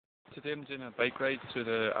today I'm doing a bike ride through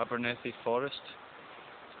the Abernethy Forest.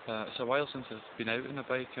 It's a while since I've been out on a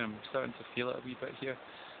bike and I'm starting to feel it a wee bit here.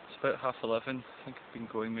 It's about 11:30. I think I've been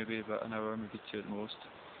going maybe about an hour, maybe two at the most.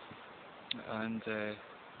 And it's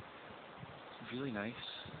really nice.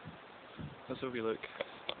 Let's have a wee look.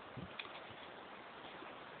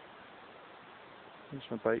 There's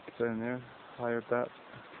my bike down there, hired that.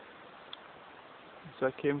 So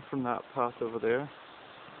I came from that path over there.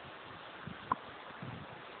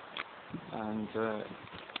 And you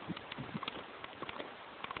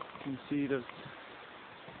can see there's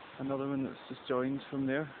another one that's just joined from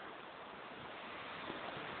there.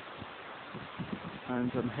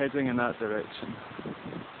 And I'm heading in that direction.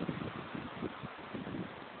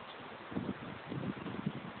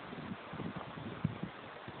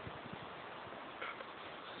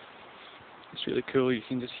 It's really cool, you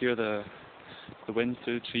can just hear the wind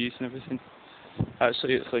through the trees and everything.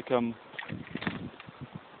 Actually it's like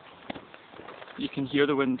you can hear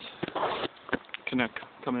the wind kind of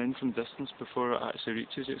coming in from distance before it actually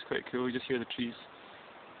reaches you. It's quite cool. You just hear the trees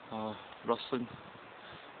rustling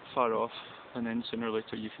far off, and then sooner or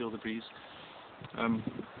later you feel the breeze.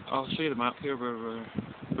 I'll show you the map here where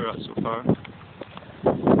we're at so far.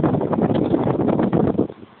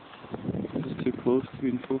 It's too close to be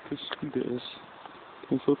in focus. Maybe it is.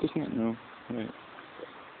 Can you focus on it? No. Right.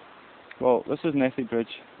 Well, this is Nethy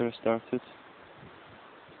Bridge where I started.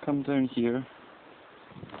 Come down here.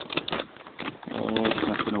 Oh, it's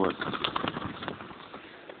not going to work.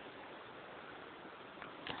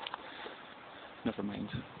 Never mind.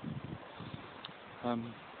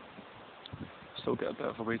 Still got a bit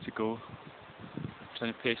of a way to go.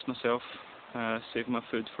 Trying to pace myself, save my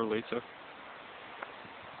food for later.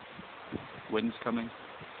 Wind's coming.